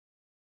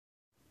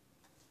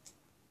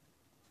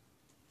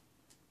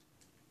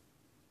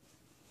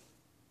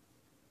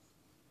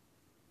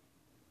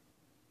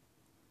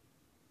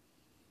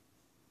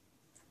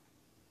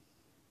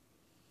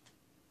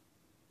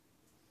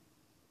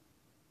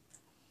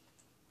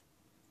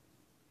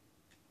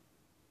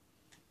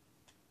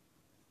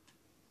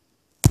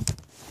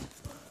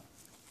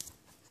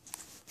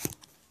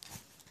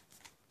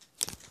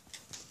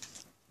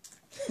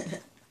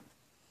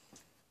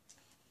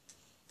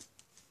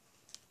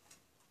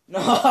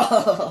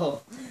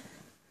No!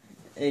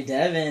 Hey,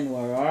 Devin,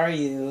 where are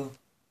you?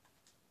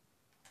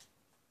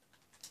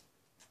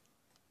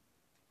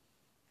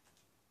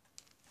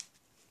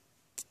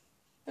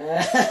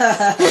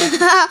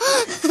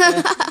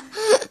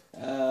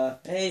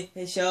 Hey,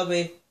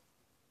 Shelby.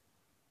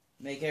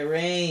 Make it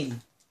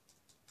rain.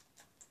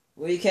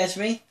 Will you catch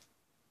me?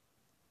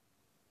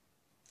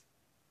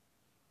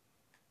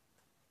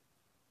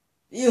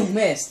 You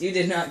missed. You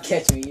did not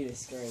catch me. You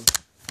disgrace.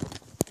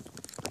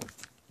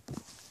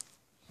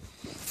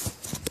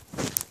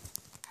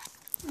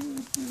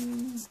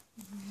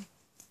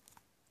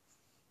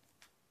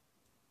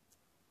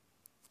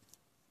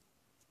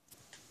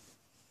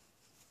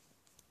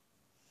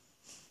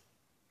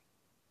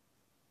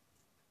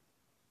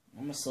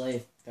 I'm a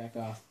slave. Back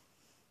off.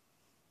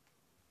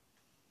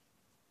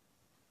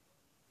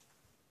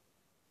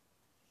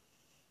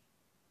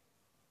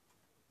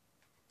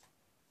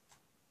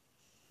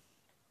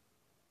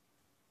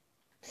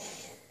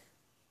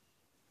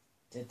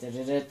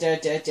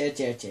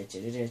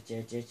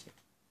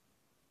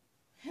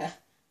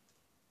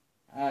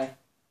 Hi.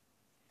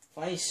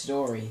 Funny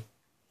story.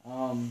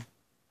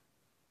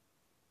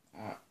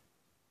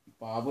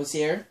 Bob was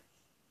here,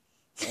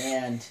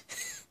 and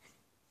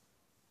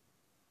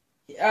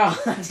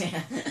oh,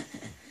 man.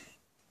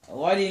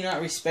 Why do you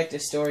not respect a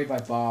story by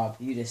Bob?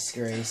 You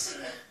disgrace.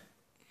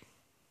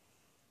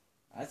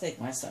 I take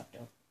my stuff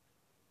though.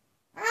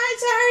 I'm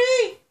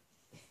sorry.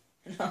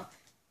 No.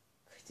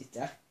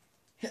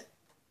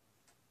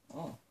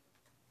 Oh.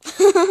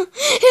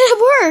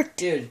 It worked!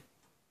 Dude,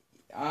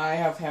 I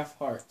have half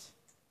heart.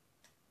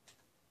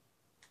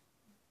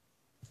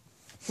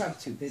 I'm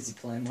too busy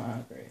playing my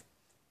grave.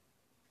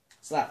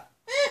 Slap.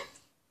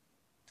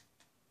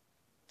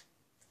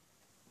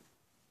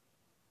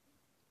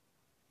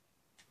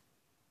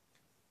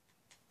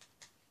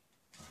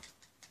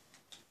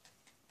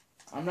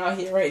 I'm not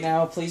here right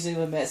now. Please leave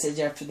a message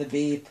after the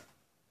beep.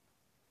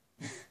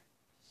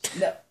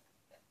 No.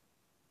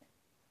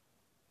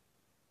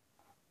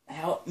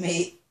 Help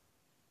me.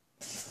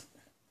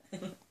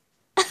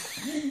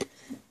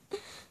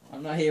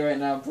 I'm not here right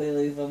now. Please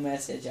leave a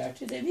message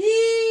after the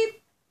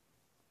beep.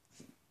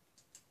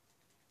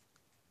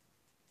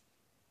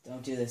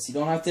 Don't do this. You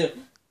don't have to.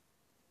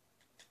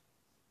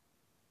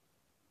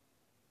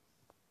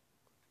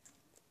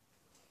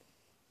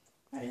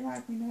 How do you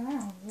like me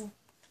now?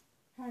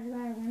 How do you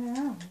like me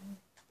now?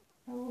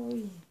 Oh,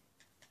 yeah.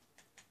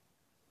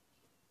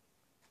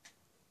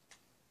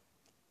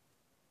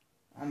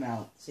 I'm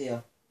out. See ya.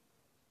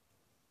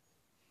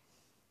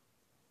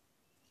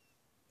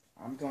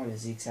 I'm going to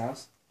Zeke's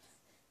house.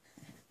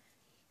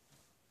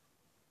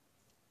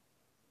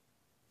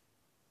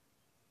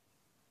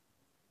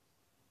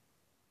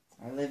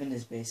 I live in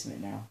his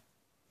basement now.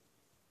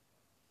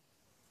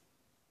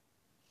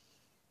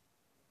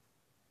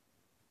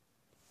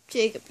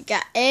 Jacob, you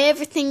got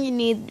everything you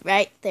need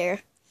right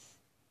there.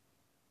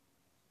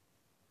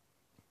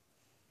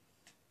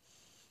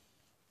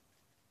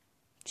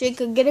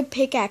 Jacob, get a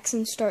pickaxe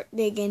and start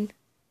digging.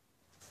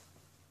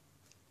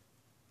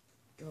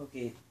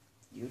 Okay,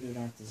 you do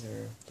not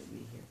deserve to be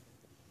here.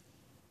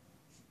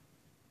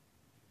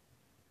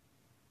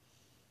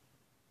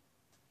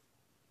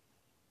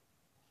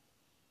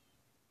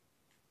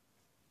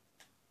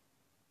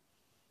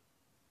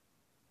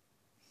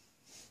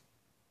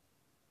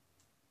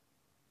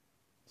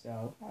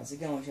 So, how's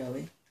it going, Shelby?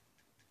 Are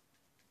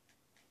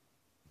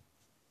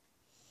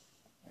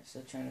you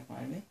still trying to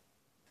find me?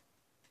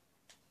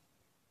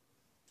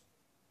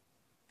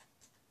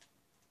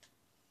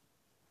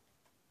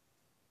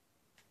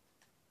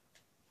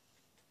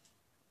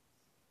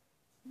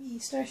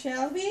 Mr.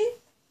 Shelby?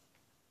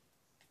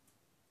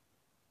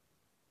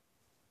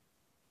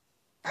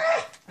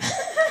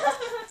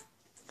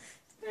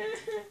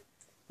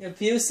 You're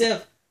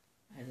abusive.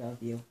 I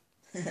love you.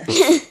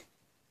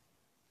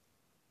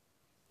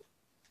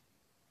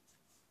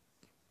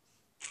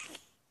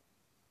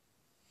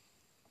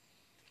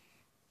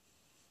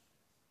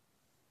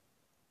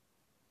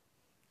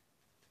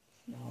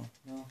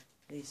 No,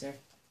 please, sir.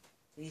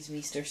 Please,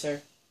 Mr.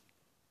 Sir.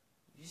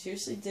 You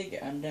seriously dig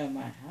under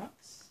my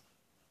house?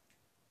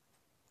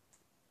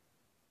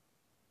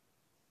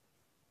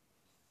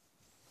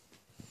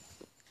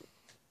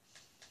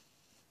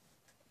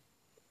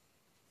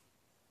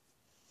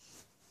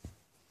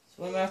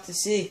 Swim out to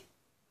sea.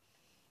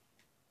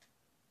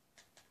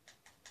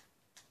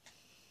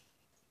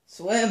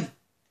 Swim.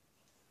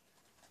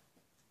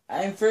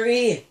 I'm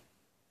free.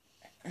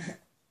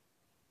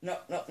 No.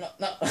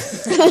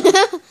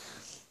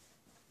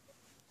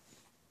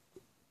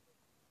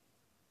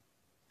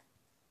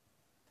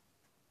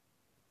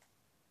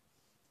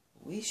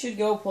 We should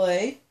go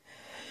play.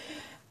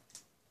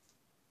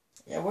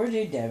 Yeah, where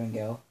did Devin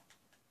go?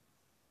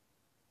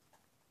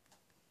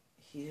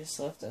 He just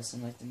left us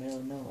in like the middle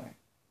of nowhere.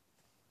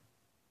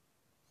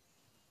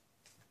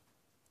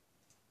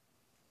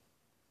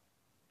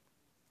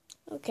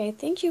 Okay,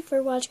 thank you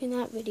for watching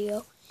that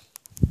video.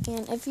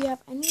 And if you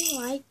have any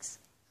likes,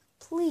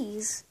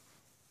 please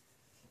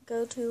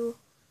go to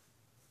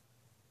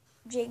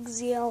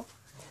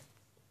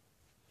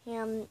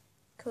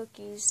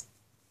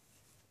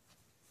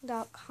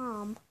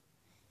jakezealhamcookies.com,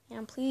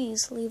 and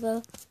please leave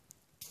a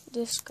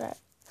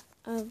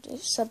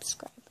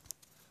subscribe.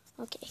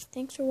 Okay,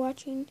 thanks for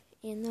watching,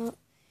 and that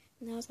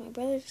was my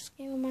brother's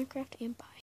game of Minecraft, and bye.